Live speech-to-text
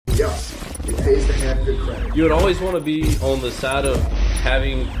pays to have good credit. You would always want to be on the side of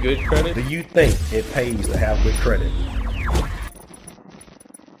having good credit. Do you think it pays to have good credit?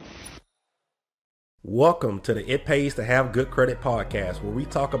 Welcome to the It Pays to Have Good Credit podcast, where we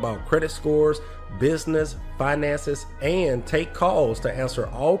talk about credit scores, business, finances, and take calls to answer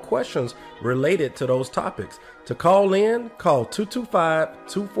all questions related to those topics. To call in, call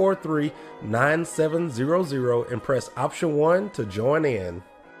 225-243-9700 and press option 1 to join in.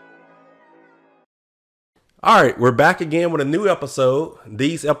 All right, we're back again with a new episode.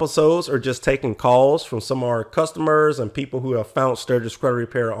 These episodes are just taking calls from some of our customers and people who have found Sturgis Credit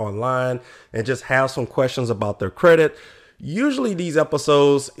Repair online and just have some questions about their credit. Usually these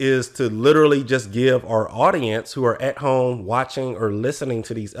episodes is to literally just give our audience who are at home watching or listening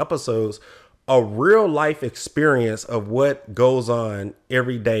to these episodes a real life experience of what goes on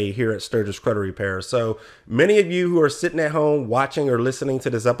every day here at Sturgis Credit Repair. So many of you who are sitting at home watching or listening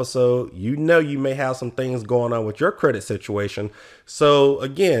to this episode, you know you may have some things going on with your credit situation. So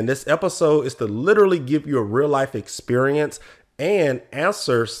again, this episode is to literally give you a real life experience and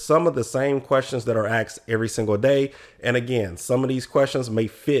answer some of the same questions that are asked every single day. And again, some of these questions may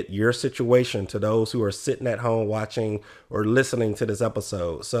fit your situation to those who are sitting at home watching or listening to this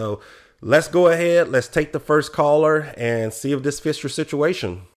episode. So let's go ahead. Let's take the first caller and see if this fits your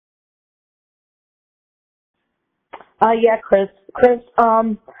situation. Yeah, Chris.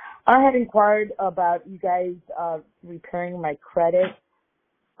 I had inquired about you guys repairing my credit.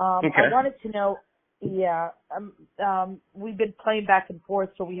 Okay. I wanted to know. Yeah, we've been playing back and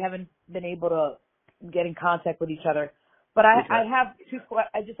forth, so we haven't been able to get in contact with each other. But I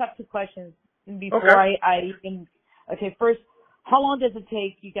just have two questions before I even. Okay, first, how long does it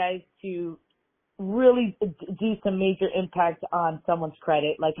take you guys to really do some major impact on someone's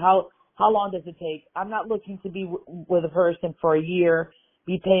credit? Like how long does it take? I'm not looking to be with a person for a year,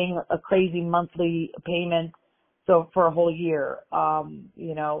 be paying a crazy monthly payment, so for a whole year,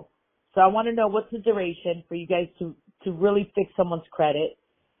 So I want to know what's the duration for you guys to really fix someone's credit,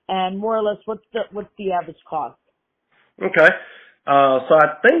 and more or less what's the average cost? Okay. So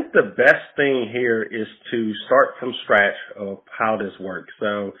I think the best thing here is to start from scratch of how this works.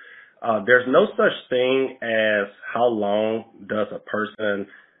 So there's no such thing as how long does a person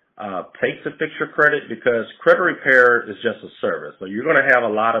take to fix your credit, because credit repair is just a service. So you're going to have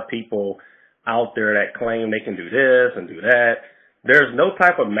a lot of people out there that claim they can do this and do that. There's no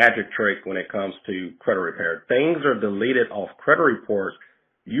type of magic trick when it comes to credit repair. Things are deleted off credit reports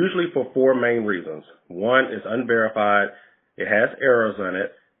usually for four main reasons. One is unverified. It has errors on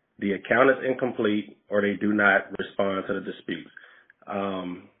it, the account is incomplete, or they do not respond to the disputes.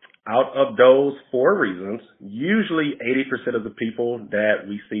 Out of those four reasons, usually 80% of the people that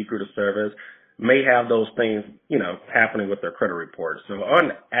we see through the service may have those things, happening with their credit report. So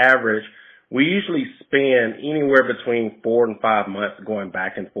on average, we usually spend anywhere between 4 and 5 months going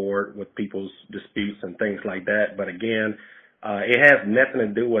back and forth with people's disputes and things like that. But again, it has nothing to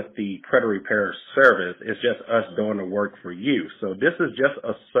do with the credit repair service. It's just us doing the work for you. So this is just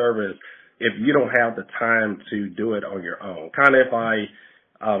a service if you don't have the time to do it on your own. Kind of if I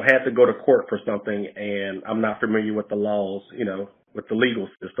had to go to court for something and I'm not familiar with the laws, with the legal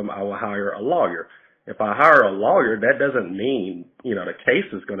system, I will hire a lawyer. If I hire a lawyer, that doesn't mean, the case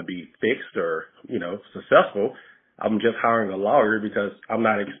is going to be fixed or, successful. I'm just hiring a lawyer because I'm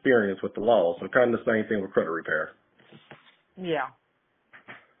not experienced with the law. So kind of the same thing with credit repair. Yeah.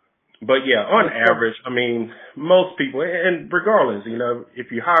 But yeah, on average, most people, and regardless,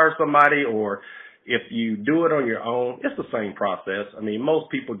 if you hire somebody or if you do it on your own, it's the same process.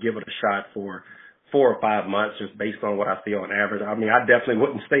 Most people give it a shot for 4 or 5 months just based on what I see on average. I definitely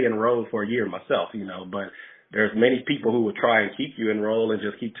wouldn't stay enrolled for a year myself, but there's many people who would try and keep you enrolled and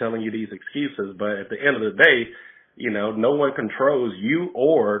just keep telling you these excuses. But at the end of the day, no one controls you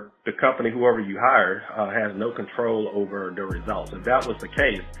or the company, whoever you hire, has no control over the results. If that was the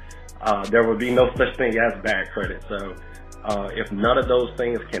case, there would be no such thing as bad credit. So if none of those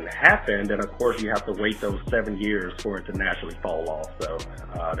things can happen, then of course you have to wait those 7 years for it to naturally fall off. So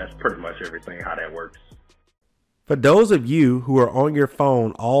that's pretty much everything, how that works. For those of you who are on your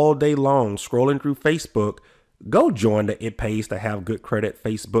phone all day long scrolling through Facebook, go join the It Pays to Have Good Credit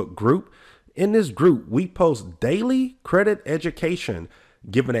Facebook group. In this group, we post daily credit education,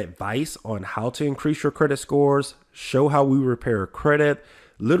 giving advice on how to increase your credit scores, show how we repair credit,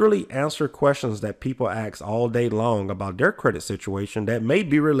 literally answer questions that people ask all day long about their credit situation that may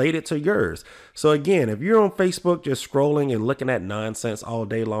be related to yours. So again, if you're on Facebook just scrolling and looking at nonsense all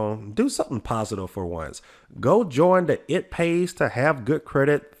day long, do something positive for once. Go join the It Pays to Have Good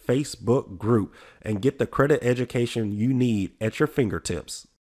Credit Facebook group and get the credit education you need at your fingertips.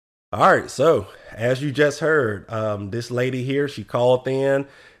 All right, so as you just heard, this lady here, she called in.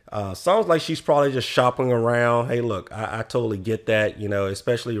 Sounds like she's probably just shopping around. Hey, look, I totally get that,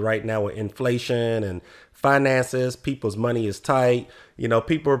 especially right now with inflation and finances, people's money is tight.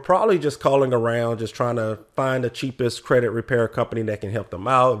 People are probably just calling around, just trying to find the cheapest credit repair company that can help them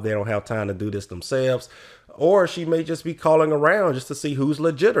out if they don't have time to do this themselves. Or she may just be calling around just to see who's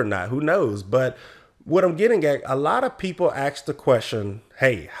legit or not. Who knows? But what I'm getting at, a lot of people ask the question,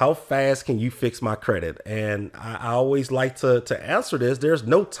 hey, how fast can you fix my credit? And I always like to answer this. There's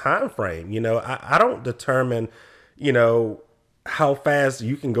no time frame. I don't determine, how fast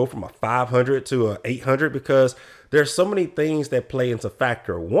you can go from a 500 to a 800 because there's so many things that play into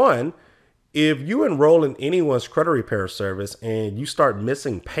factor. One, if you enroll in anyone's credit repair service and you start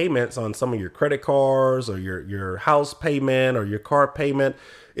missing payments on some of your credit cards or your house payment or your car payment,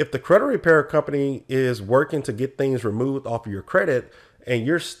 if the credit repair company is working to get things removed off of your credit and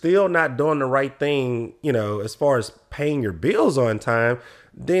you're still not doing the right thing, as far as paying your bills on time,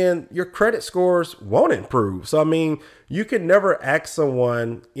 then your credit scores won't improve. So, I mean, you can never ask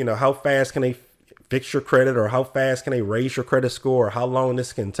someone, how fast can they fix your credit or how fast can they raise your credit score or how long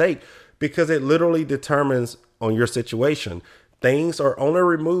this can take, because it literally determines on your situation. Things are only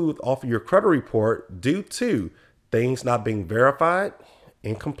removed off of your credit report due to things not being verified,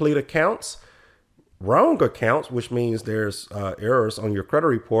 incomplete accounts, wrong accounts, which means there's errors on your credit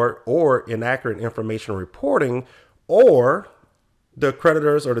report, or inaccurate information reporting, or the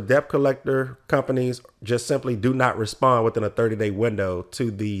creditors or the debt collector companies just simply do not respond within a 30-day window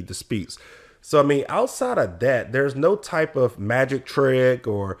to the disputes. So, I mean, outside of that, there's no type of magic trick,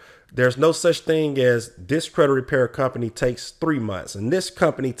 or there's no such thing as this credit repair company takes 3 months and this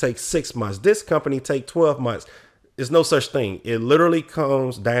company takes 6 months. This company takes 12 months. There's no such thing. It literally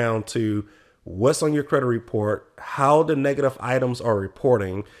comes down to what's on your credit report, how the negative items are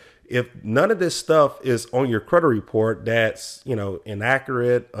reporting. If none of this stuff is on your credit report, that's,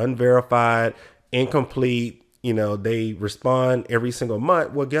 inaccurate, unverified, incomplete, they respond every single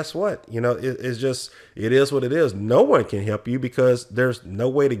month. Well, guess what? It is what it is. No one can help you because there's no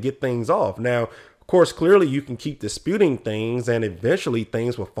way to get things off. Now, of course, clearly you can keep disputing things and eventually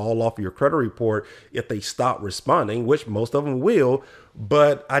things will fall off your credit report if they stop responding, which most of them will.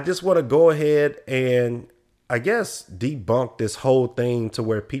 But I just want to go ahead and, I guess, debunk this whole thing to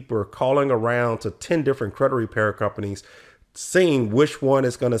where people are calling around to 10 different credit repair companies, seeing which one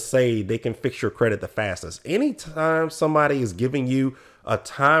is going to say they can fix your credit the fastest. Anytime somebody is giving you a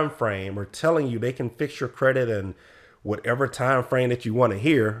time frame or telling you they can fix your credit in whatever time frame that you want to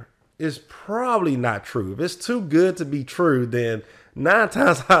hear, is probably not true. If it's too good to be true, then 9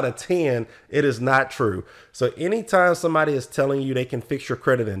 times out of 10, it is not true. So anytime somebody is telling you they can fix your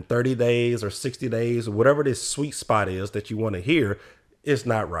credit in 30 days or 60 days, or whatever this sweet spot is that you want to hear, it's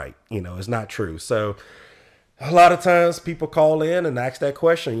not right. It's not true. So a lot of times people call in and ask that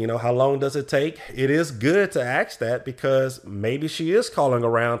question, how long does it take? It is good to ask that because maybe she is calling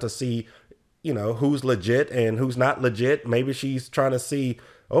around to see, who's legit and who's not legit. Maybe she's trying to see,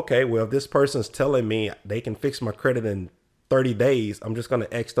 okay, well, if this person's telling me they can fix my credit in 30 days, I'm just going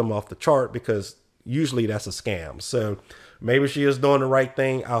to X them off the chart because usually that's a scam. So maybe she is doing the right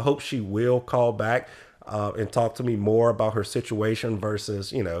thing. I hope she will call back and talk to me more about her situation versus,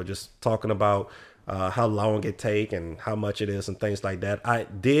 just talking about how long it take and how much it is and things like that. I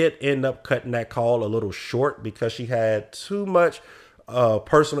did end up cutting that call a little short because she had too much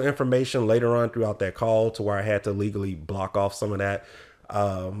personal information later on throughout that call to where I had to legally block off some of that.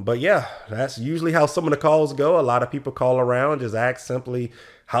 But yeah, that's usually how some of the calls go. A lot of people call around, just ask simply,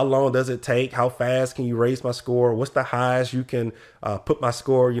 how long does it take? How fast can you raise my score? What's the highest you can put my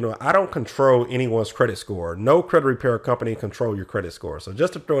score? I don't control anyone's credit score. No credit repair company control your credit score. So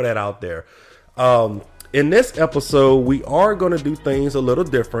just to throw that out there. In this episode, we are going to do things a little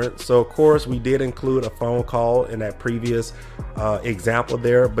different. So, of course, we did include a phone call in that previous example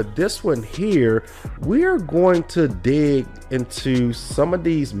there. But this one here, we are going to dig into some of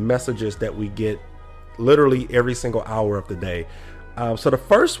these messages that we get literally every single hour of the day. So the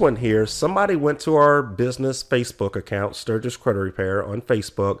first one here, somebody went to our business Facebook account, Sturgis Credit Repair on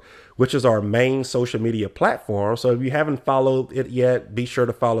Facebook, which is our main social media platform. So if you haven't followed it yet, be sure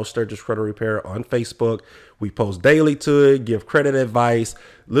to follow Sturgis Credit Repair on Facebook. We post daily to it, give credit advice.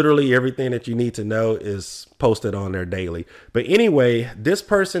 Literally everything that you need to know is posted on there daily. But anyway, this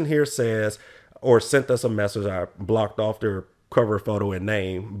person here says, or sent us a message. I blocked off their cover photo and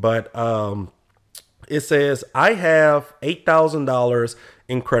name, but it says, I have $8,000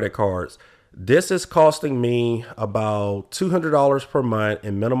 in credit cards. This is costing me about $200 per month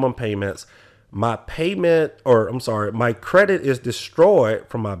in minimum payments. my payment, or I'm sorry, my credit is destroyed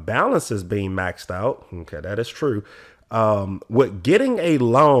from my balances being maxed out. Okay, that is true. Would getting a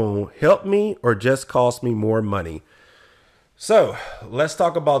loan help me or just cost me more money? So let's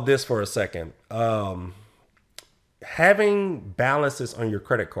talk about this for a second. Having balances on your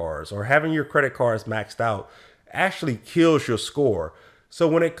credit cards or having your credit cards maxed out actually kills your score. So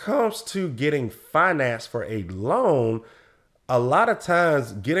when it comes to getting financed for a loan, a lot of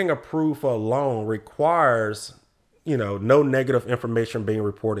times getting approved for a loan requires, no negative information being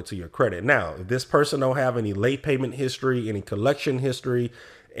reported to your credit. Now, if this person don't have any late payment history, any collection history,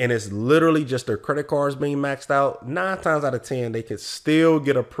 and it's literally just their credit cards being maxed out, 9 times out of 10, they could still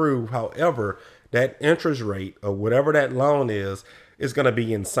get approved. However, that interest rate or whatever that loan is going to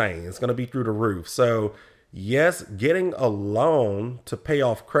be insane. It's going to be through the roof. So yes, getting a loan to pay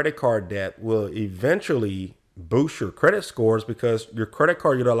off credit card debt will eventually boost your credit scores because your credit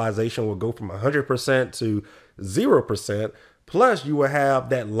card utilization will go from 100% to 0%. Plus, you will have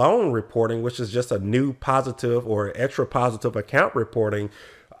that loan reporting, which is just a new positive or extra positive account reporting.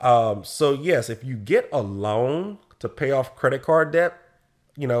 So yes, if you get a loan to pay off credit card debt,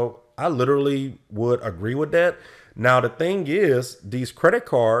 I literally would agree with that. Now, the thing is, these credit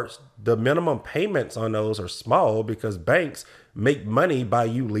cards, the minimum payments on those are small because banks make money by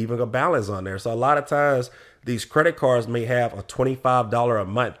you leaving a balance on there. So a lot of times these credit cards may have a $25 a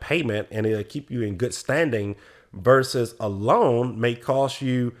month payment and it'll keep you in good standing versus a loan may cost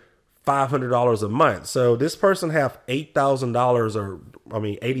you $500 a month. So this person have $8,000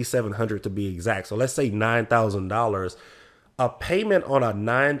 $8,700 to be exact. So let's say $9,000. A payment on a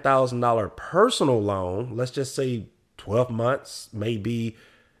 $9,000 personal loan, let's just say 12 months, maybe,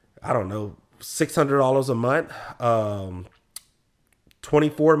 I don't know, $600 a month,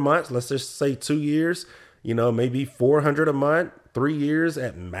 24 months, let's just say 2 years, maybe $400 a month, 3 years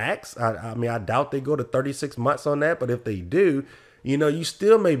at max. I doubt they go to 36 months on that, but if they do, you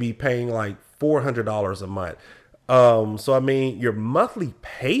still may be paying like $400 a month. Your monthly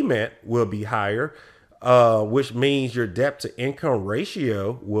payment will be higher, which means your debt to income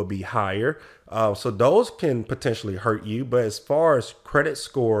ratio will be higher. So those can potentially hurt you. But as far as credit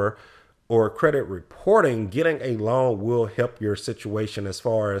score or credit reporting, getting a loan will help your situation as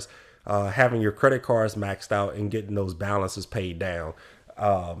far as having your credit cards maxed out and getting those balances paid down.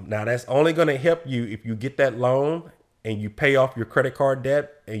 Now, that's only going to help you if you get that loan and you pay off your credit card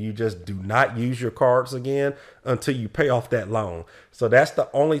debt and you just do not use your cards again until you pay off that loan. So that's the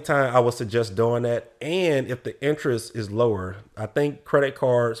only time I would suggest doing that. And if the interest is lower, I think credit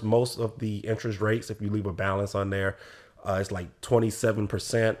cards, most of the interest rates, if you leave a balance on there, it's like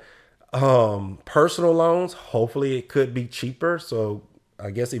 27%. Personal loans, hopefully it could be cheaper. So I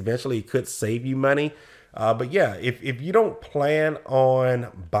guess eventually it could save you money. But yeah, if you don't plan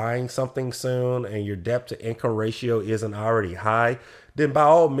on buying something soon and your debt to income ratio isn't already high, then by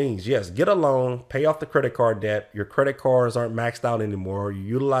all means, yes, get a loan, pay off the credit card debt. Your credit cards aren't maxed out anymore. Your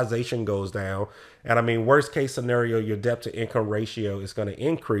utilization goes down. And worst case scenario, your debt to income ratio is going to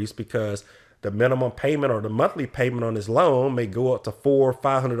increase because the minimum payment or the monthly payment on this loan may go up to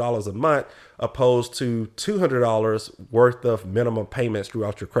 $400-$500 a month, opposed to $200 worth of minimum payments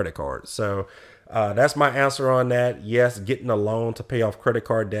throughout your credit card. So that's my answer on that. Yes, getting a loan to pay off credit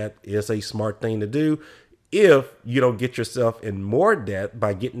card debt is a smart thing to do if you don't get yourself in more debt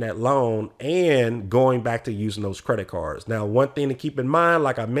by getting that loan and going back to using those credit cards. Now, one thing to keep in mind,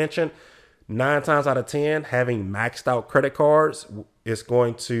 like I mentioned, 9 times out of 10, having maxed out credit cards is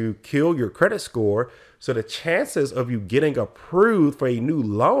going to kill your credit score. So the chances of you getting approved for a new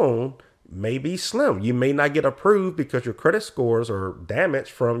loan may be slim. You may not get approved because your credit scores are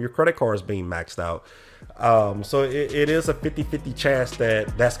damaged from your credit cards being maxed out. So it is a 50-50 chance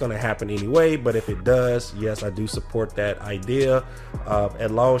that that's going to happen anyway. But if it does, yes, I do support that idea.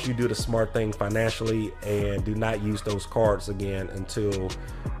 As long as you do the smart thing financially and do not use those cards again until,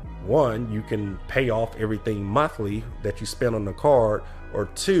 one, you can pay off everything monthly that you spend on the card, or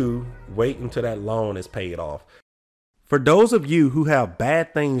two, wait until that loan is paid off. For those of you who have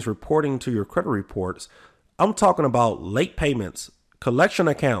bad things reporting to your credit reports, I'm talking about late payments, collection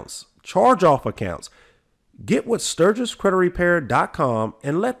accounts, charge-off accounts. Get with SturgisCreditRepair.com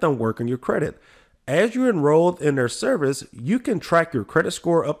and let them work on your credit. As you're enrolled in their service, you can track your credit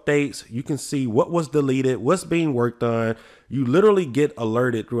score updates. You can see what was deleted, what's being worked on. You literally get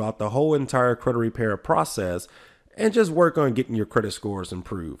alerted throughout the whole entire credit repair process, and just work on getting your credit scores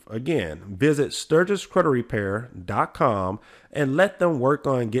improved. Again, visit SturgisCreditRepair.com and let them work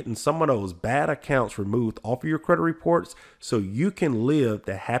on getting some of those bad accounts removed off of your credit reports so you can live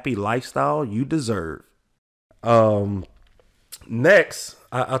the happy lifestyle you deserve. Next,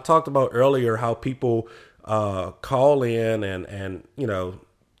 I talked about earlier how people call in and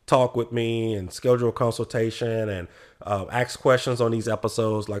talk with me and schedule a consultation and ask questions on these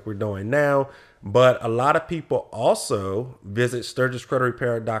episodes like we're doing now. But a lot of people also visit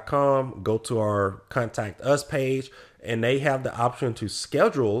sturgiscreditrepair.com, go to our contact us page, and they have the option to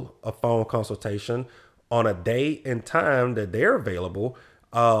schedule a phone consultation on a day and time that they're available.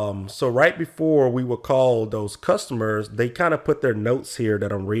 So right before we would call those customers, they kind of put their notes here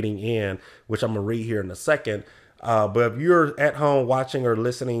that I'm reading in, which I'm gonna read here in a second. But if you're at home watching or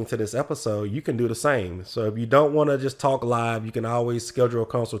listening to this episode, you can do the same. So if you don't want to just talk live, you can always schedule a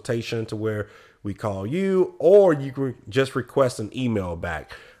consultation to where we call you, or you can just request an email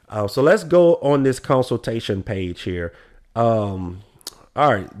back. So let's go on this consultation page here. All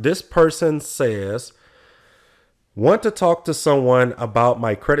right, this person says, want to talk to someone about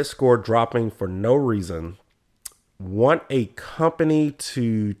my credit score dropping for no reason. Want a company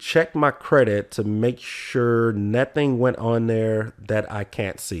to check my credit to make sure nothing went on there that I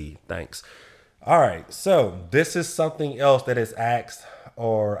can't see. Thanks. All right. So this is something else that is asked,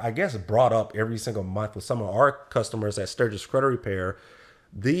 or I guess brought up every single month with some of our customers at Sturgis Credit Repair.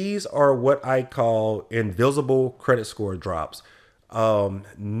 These are what I call invisible credit score drops.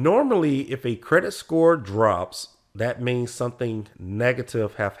 Normally, if a credit score drops, that means something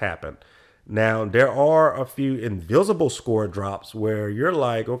negative have happened. Now, there are a few invisible score drops where you're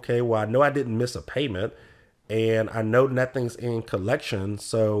like, okay, well, I know I didn't miss a payment and I know nothing's in collection.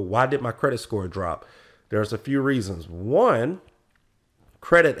 So why did my credit score drop? There's a few reasons. One,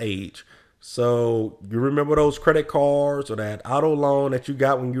 credit age. So you remember those credit cards or that auto loan that you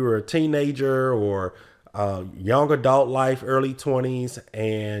got when you were a teenager or young adult life, early 20s,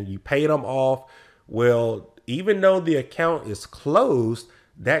 and you paid them off. Well, even though the account is closed,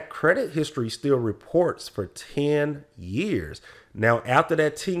 that credit history still reports for 10 years. Now, after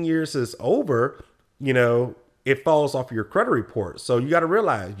that 10 years is over, it falls off your credit report. So you got to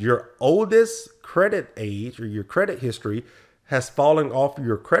realize your oldest credit age or your credit history has fallen off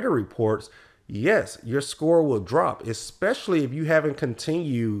your credit reports. Yes, your score will drop, especially if you haven't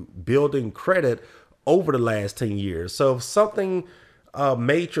continued building credit over the last 10 years. So if something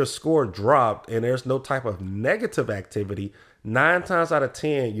made your score drop and there's no type of negative activity, 9 times out of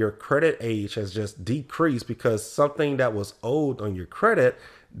 10, your credit age has just decreased because something that was owed on your credit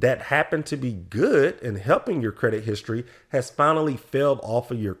that happened to be good and helping your credit history has finally fell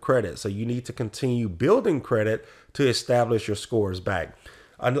off of your credit. So you need to continue building credit to establish your scores back.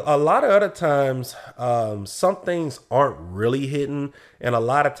 A lot of other times, some things aren't really hidden. And a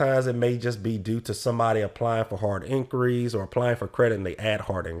lot of times it may just be due to somebody applying for hard inquiries or applying for credit and they add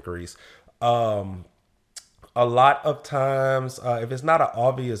hard inquiries. A lot of times, if it's not an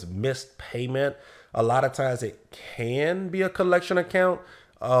obvious missed payment, a lot of times it can be a collection account.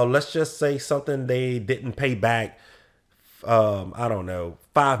 Let's just say something they didn't pay back,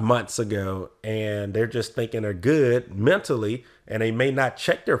 5 months ago, and they're just thinking they're good mentally, and they may not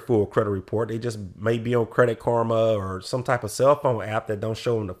check their full credit report. They just may be on Credit Karma or some type of cell phone app that don't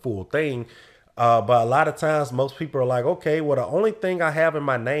show them the full thing. But a lot of times, most people are like, okay, well, the only thing I have in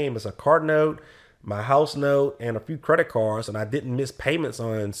my name is a card note, my house note, and a few credit cards, and I didn't miss payments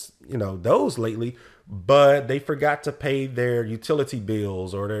on, those lately, but they forgot to pay their utility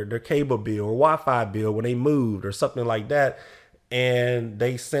bills or their cable bill or Wi-Fi bill when they moved or something like that. And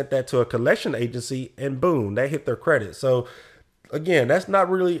they sent that to a collection agency and boom, that hit their credit. So again, that's not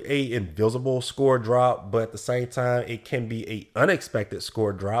really a invisible score drop, but at the same time, it can be a unexpected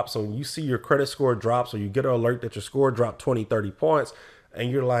score drop. So when you see your credit score drops or you get an alert that your score dropped 20, 30 points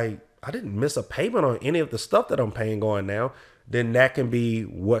and you're like, I didn't miss a payment on any of the stuff that I'm paying on now, then that can be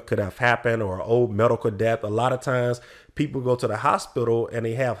what could have happened or old medical debt. A lot of times people go to the hospital and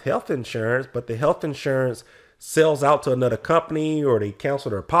they have health insurance, but the health insurance sells out to another company or they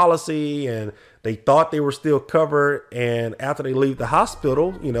cancel their policy and they thought they were still covered. And after they leave the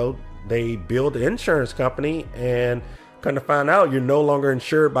hospital, they bill the insurance company and kind of find out you're no longer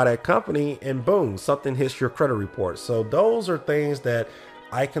insured by that company and boom, something hits your credit report. So those are things that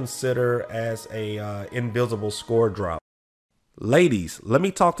I consider as a invisible score drop. Ladies, let me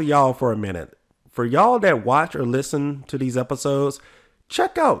talk to y'all for a minute. For y'all that watch or listen to these episodes,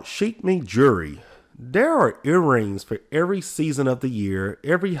 check out Chic Me Jewelry. There are earrings for every season of the year,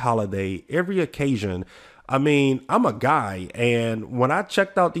 every holiday, every occasion. I mean, I'm a guy, and when I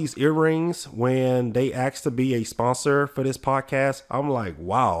checked out these earrings when they asked to be a sponsor for this podcast, I'm like,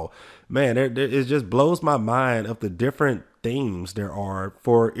 wow, man, it just blows my mind of the different themes there are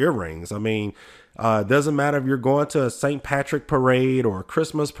for earrings. I mean, it doesn't matter if you're going to a St. Patrick parade or a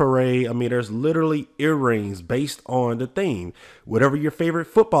Christmas parade. I mean, there's literally earrings based on the theme. Whatever your favorite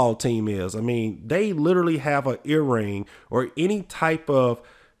football team is, I mean, they literally have an earring or any type of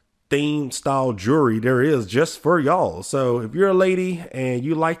theme style jewelry there is just for y'all. So if you're a lady and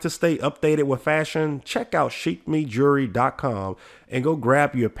you like to stay updated with fashion, check out chicmejewelry.com and go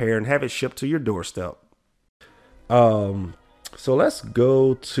grab you a pair and have it shipped to your doorstep. So let's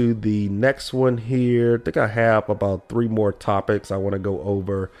go to the next one here. I think I have about 3 more topics I want to go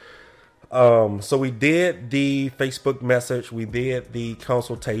over. So we did the Facebook message. We did the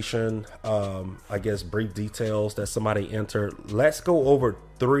consultation, I guess brief details that somebody entered. Let's go over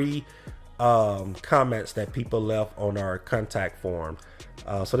 3 comments that people left on our contact form.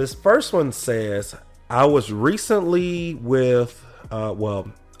 So this first one says, I was recently with,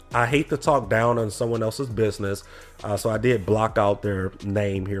 I hate to talk down on someone else's business. So I did block out their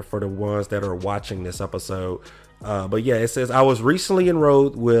name here for the ones that are watching this episode. But yeah, it says, I was recently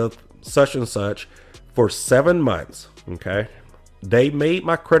enrolled with such and such for 7 months. Okay. They made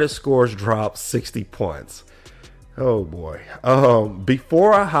my credit scores drop 60 points. Oh boy.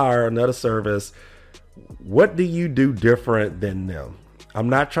 Before I hire another service, what do you do different than them? I'm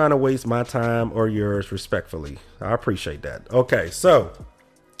not trying to waste my time or yours, respectfully. I appreciate that. Okay. So,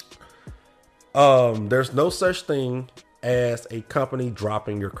 there's no such thing as a company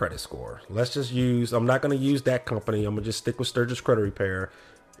dropping your credit score. Let's just use, I'm not going to use that company. I'm going to just stick with Sturgis Credit Repair.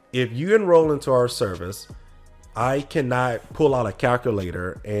 If you enroll into our service, I cannot pull out a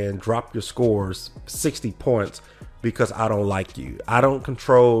calculator and drop your scores 60 points because I don't like you. I don't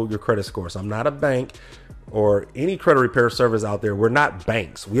control your credit scores. I'm not a bank or any credit repair service out there. We're not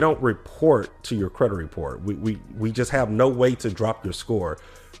banks. We don't report to your credit report. We just have no way to drop your score.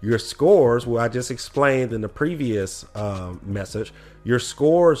 Your scores, well, I just explained in the previous message, your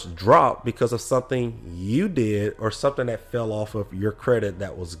scores drop because of something you did or something that fell off of your credit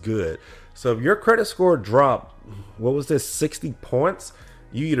that was good. So if your credit score dropped, what was this, 60 points?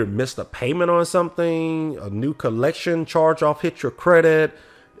 You either missed a payment on something, a new collection charge off hit your credit,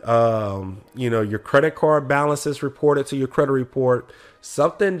 your credit card balances reported to your credit report.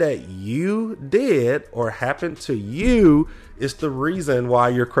 Something that you did or happened to you is the reason why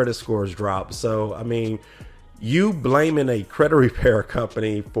your credit scores drop. So, I mean, you blaming a credit repair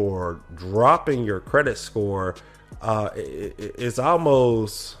company for dropping your credit score is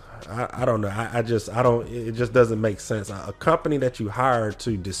almost, I don't know. It just doesn't make sense. A company that you hire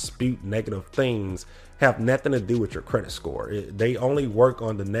to dispute negative things have nothing to do with your credit score. They only work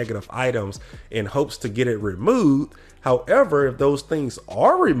on the negative items in hopes to get it removed. However, if those things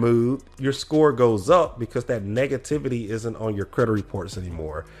are removed, your score goes up because that negativity isn't on your credit reports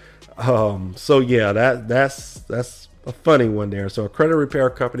anymore. So yeah, that's a funny one there. So a credit repair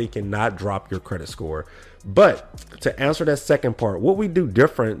company cannot drop your credit score. But to answer that second part, what we do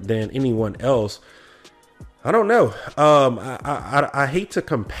different than anyone else, I don't know. I hate to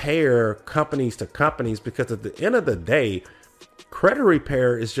compare companies to companies because at the end of the day, credit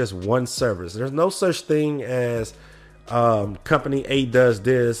repair is just one service. There's no such thing as company A does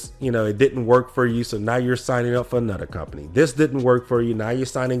this, it didn't work for you, so now you're signing up for another company. This didn't work for you, now you're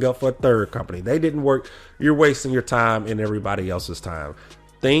signing up for a third company. They didn't work. You're wasting your time and everybody else's time.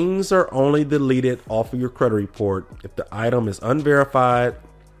 Things are only deleted off of your credit report if the item is unverified,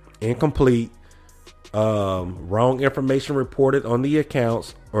 incomplete, wrong information reported on the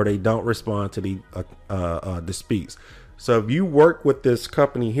accounts, or they don't respond to the disputes. So if you work with this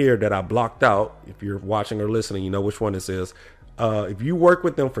company here that I blocked out, if you're watching or listening, you know which one this is. If you work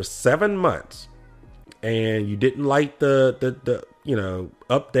with them for 7 months and you didn't like the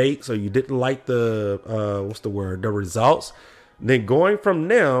updates, or you didn't like the results, then going from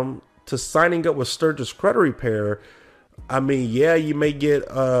them to signing up with Sturgis Credit Repair, I mean, yeah, you may get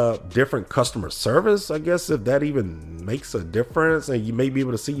different customer service, I guess, if that even makes a difference. And you may be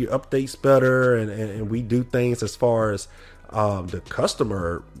able to see your updates better. And we do things as far as the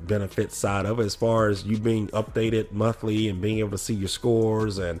customer benefit side of it, as far as you being updated monthly and being able to see your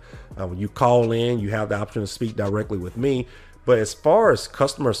scores. And when you call in, you have the option to speak directly with me. But as far as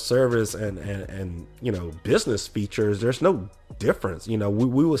customer service and business features, there's no difference. We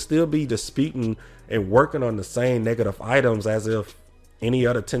will still be disputing and working on the same negative items as if any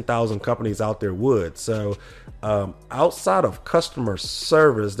other 10,000 companies out there would. So outside of customer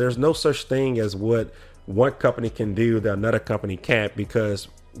service, there's no such thing as what one company can do that another company can't, because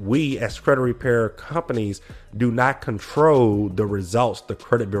we as credit repair companies do not control the results the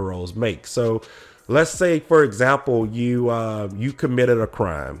credit bureaus make. So let's say, for example, you committed a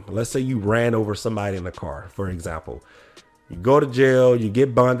crime. Let's say you ran over somebody in a car, for example. You go to jail, you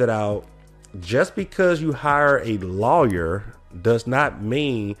get bonded out. Just because you hire a lawyer does not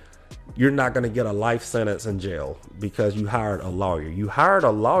mean you're not going to get a life sentence in jail because you hired a lawyer. You hired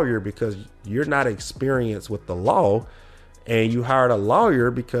a lawyer because you're not experienced with the law, and you hired a lawyer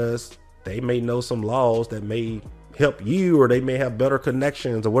because they may know some laws that may help you, or they may have better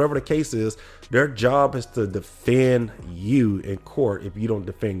connections, or whatever the case is. Their job is to defend you in court if you don't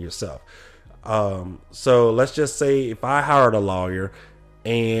defend yourself. So let's just say if I hired a lawyer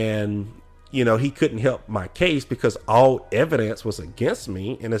and he couldn't help my case because all evidence was against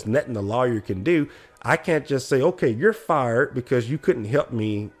me and there's nothing the lawyer can do. I can't just say, okay, you're fired because you couldn't help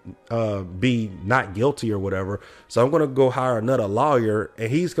me be not guilty or whatever. So I'm going to go hire another lawyer and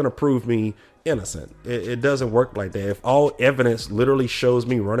he's going to prove me innocent. It doesn't work like that. If all evidence literally shows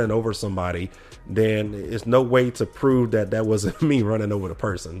me running over somebody, then it's no way to prove that wasn't me running over the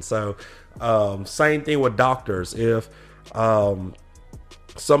person. So same thing with doctors. If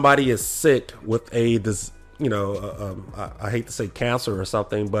somebody is sick with I hate to say cancer or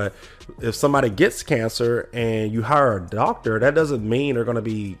something, but if somebody gets cancer and you hire a doctor, that doesn't mean they're going to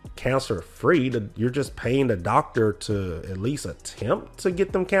be cancer free. You're just paying the doctor to at least attempt to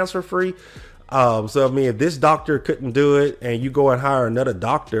get them cancer free. So, I mean, if this doctor couldn't do it and you go and hire another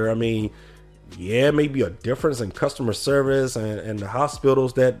doctor, I mean, yeah, maybe a difference in customer service and the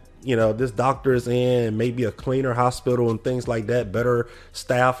hospitals that, this doctor is in, maybe a cleaner hospital and things like that, better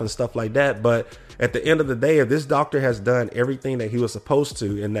staff and stuff like that. But at the end of the day, if this doctor has done everything that he was supposed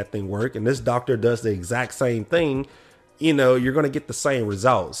to and that thing work, and this doctor does the exact same thing, you're going to get the same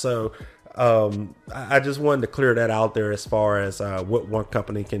result. So I just wanted to clear that out there as far as what one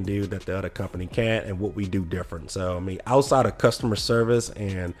company can do that the other company can't, and what we do different. So, I mean, outside of customer service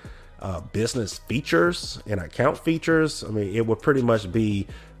and business features and account features, I mean, it would pretty much be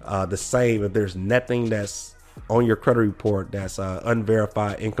the same if there's nothing that's on your credit report that's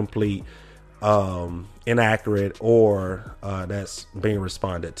unverified, incomplete, inaccurate, or that's being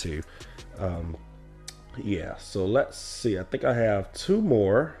responded to. Yeah, so let's see. I think I have two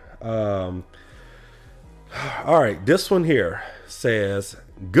more. All right, this one here says,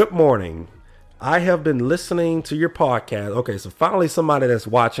 "Good morning. I have been listening to your podcast." Okay, so finally somebody that's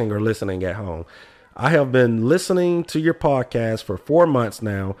watching or listening at home. "I have been listening to your podcast for 4 months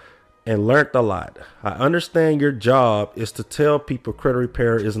now and learned a lot. I understand your job is to tell people credit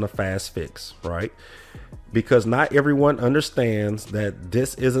repair isn't a fast fix, right? Because not everyone understands that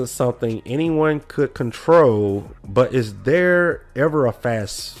this isn't something anyone could control, but is there ever a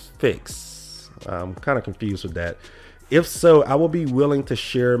fast fix?" I'm kind of confused with that. "If so, I will be willing to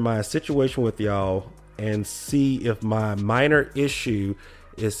share my situation with y'all and see if my minor issue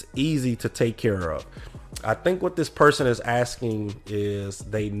is easy to take care of." I think what this person is asking is,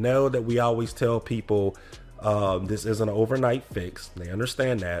 they know that we always tell people this isn't an overnight fix. They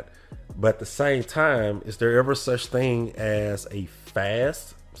understand that. But at the same time, is there ever such thing as a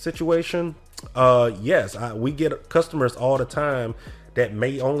fast situation? Yes, we get customers all the time that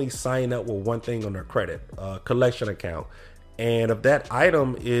may only sign up with one thing on their credit, collection account. And if that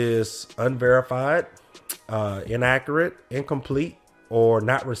item is unverified, inaccurate, incomplete, or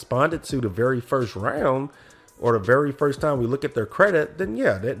not responded to the very first round, or the very first time we look at their credit, then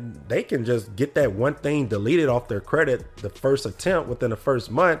yeah, they can just get that one thing deleted off their credit the first attempt within the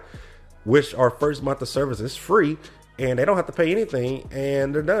first month, which our first month of service is free, and they don't have to pay anything,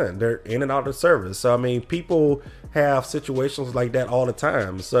 and they're done. They're in and out of the service. So, I mean, people have situations like that all the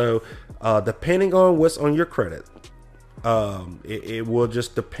time. So, depending on what's on your credit, it will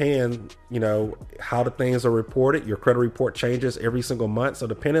just depend, how the things are reported. Your credit report changes every single month. So,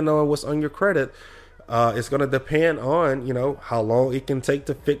 depending on what's on your credit, it's going to depend on, how long it can take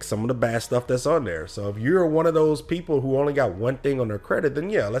to fix some of the bad stuff that's on there. So if you're one of those people who only got one thing on their credit, then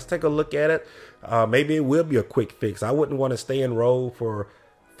yeah, let's take a look at it. Maybe it will be a quick fix. I wouldn't want to stay enrolled for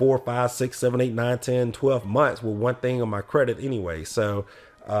 4, 5, 6, 7, 8, 9, 10, 12 months with one thing on my credit anyway. So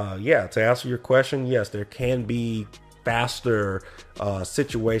yeah, to answer your question, yes, there can be faster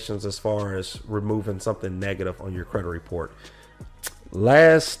situations as far as removing something negative on your credit report.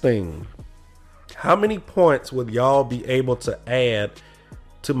 Last thing. How many points would y'all be able to add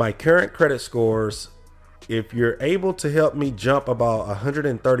to my current credit scores? If you're able to help me jump about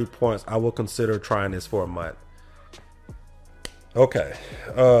 130 points, I will consider trying this for a month. Okay.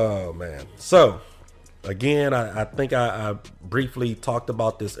 Oh, man. So, again, I think I briefly talked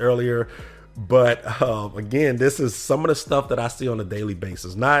about this earlier. But, again, this is some of the stuff that I see on a daily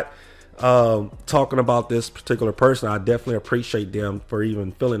basis. Not talking about this particular person. I definitely appreciate them for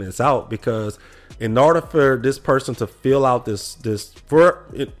even filling this out, because in order for this person to fill out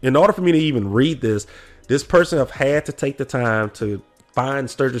in order for me to even read this this person have had to take the time to find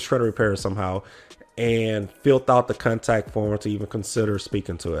Sturgis Credit Repair somehow and filled out the contact form to even consider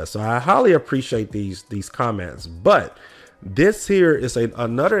speaking to us. So I highly appreciate these comments. But this here is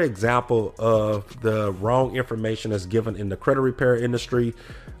another example of the wrong information that's given in the credit repair industry.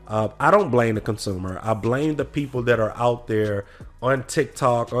 I don't blame the consumer. I blame the people that are out there on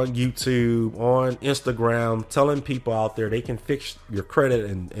TikTok, on YouTube, on Instagram, telling people out there they can fix your credit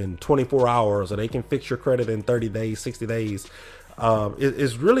in 24 hours, or they can fix your credit in 30 days, 60 days.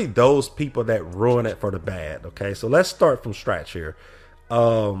 It's really those people that ruin it for the bad. Okay, so let's start from scratch here.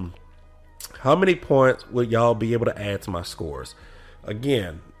 How many points would y'all be able to add to my scores?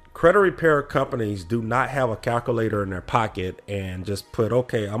 Again, credit repair companies do not have a calculator in their pocket and just put,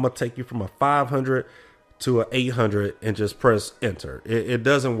 okay, I'm going to take you from a 500 to an 800 and just press enter. It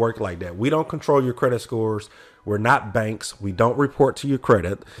doesn't work like that. We don't control your credit scores. We're not banks. We don't report to your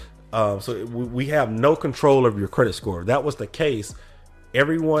credit. So we have no control of your credit score. If that was the case,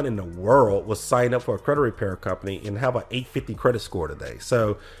 everyone in the world would sign up for a credit repair company and have an 850 credit score today.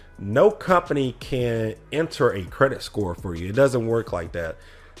 So no company can enter a credit score for you. It doesn't work like that.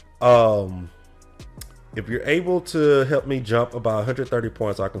 If you're able to help me jump about 130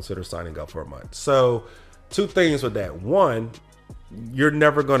 points, I consider signing up for a month. So two things with that. One, you're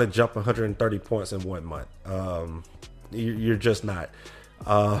never going to jump 130 points in 1 month. You're just not.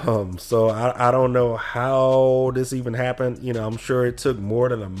 So I don't know how this even happened. You know, I'm sure it took more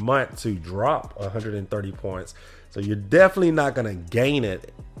than a month to drop 130 points. So you're definitely not going to gain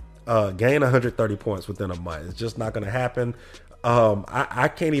 130 points within a month. It's just not going to happen. I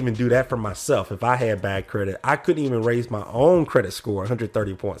can't even do that for myself. If I had bad credit, I couldn't even raise my own credit score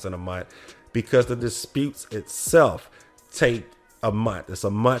 130 points in a month, because the disputes itself take a month. It's a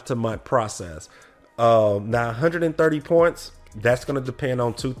month-to-month process. Now 130 points, that's going to depend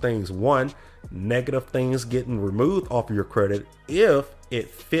on two things. One, negative things getting removed off of your credit if it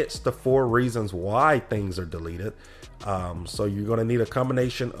fits the 4 reasons why things are deleted. So you're going to need a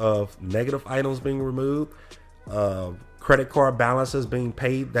combination of negative items being removed, credit card balances being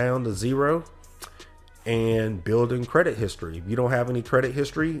paid down to 0, and building credit history. If you don't have any credit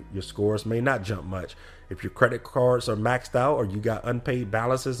history, your scores may not jump much. If your credit cards are maxed out or you got unpaid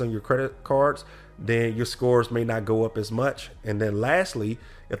balances on your credit cards, then your scores may not go up as much. And then lastly,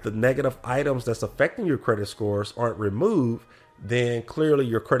 if the negative items that's affecting your credit scores aren't removed, then clearly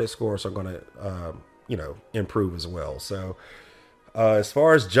your credit scores are going to, improve as well. So as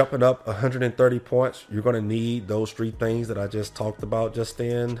far as jumping up 130 points, you're going to need those 3 things that I just talked about just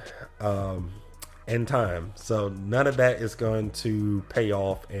then, and time. So none of that is going to pay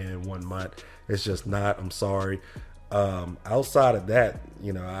off in 1 month. It's just not. I'm sorry. Outside of that,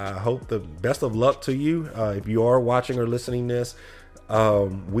 I hope the best of luck to you. If you are watching or listening this,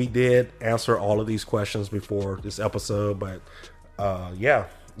 we did answer all of these questions before this episode, but I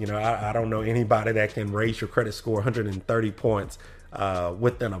don't know anybody that can raise your credit score 130 points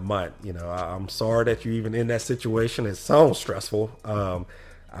within a month. I'm sorry that you're even in that situation. It sounds stressful.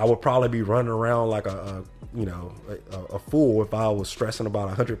 I would probably be running around like a fool if I was stressing about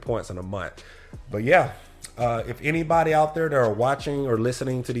 100 points in a month. But yeah, if anybody out there that are watching or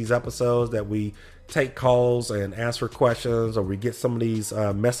listening to these episodes, that we take calls and answer questions, or we get some of these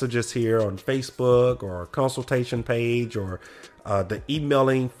messages here on Facebook or consultation page, or the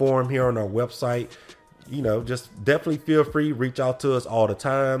emailing form here on our website, just definitely feel free, reach out to us all the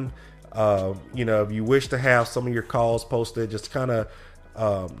time. If you wish to have some of your calls posted, just kind of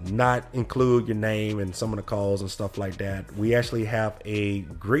not include your name in some of the calls and stuff like that. We actually have a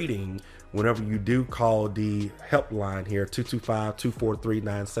greeting whenever you do call the helpline here,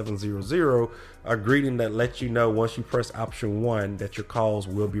 225-243-9700, a greeting that lets you know once you press option 1 that your calls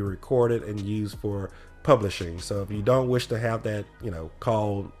will be recorded and used for publishing. So if you don't wish to have that,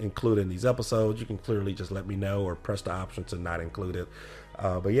 call included in these episodes, you can clearly just let me know or press the option to not include it.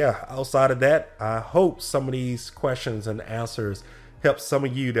 But yeah, outside of that, I hope some of these questions and answers help some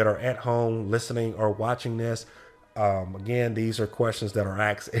of you that are at home listening or watching this. Again, these are questions that are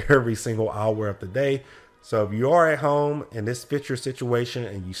asked every single hour of the day. So if you are at home and this fits your situation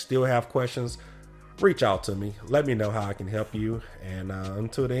and you still have questions, reach out to me. Let me know how I can help you. And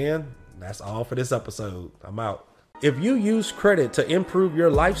until then, that's all for this episode. I'm out. If you use credit to improve your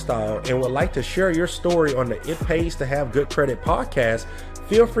lifestyle and would like to share your story on the It Pays to Have Good Credit podcast,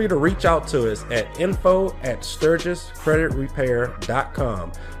 feel free to reach out to us at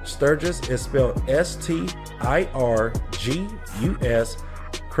info@sturgiscreditrepair.com. Sturgis is spelled STIRGUS,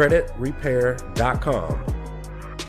 creditrepair.com.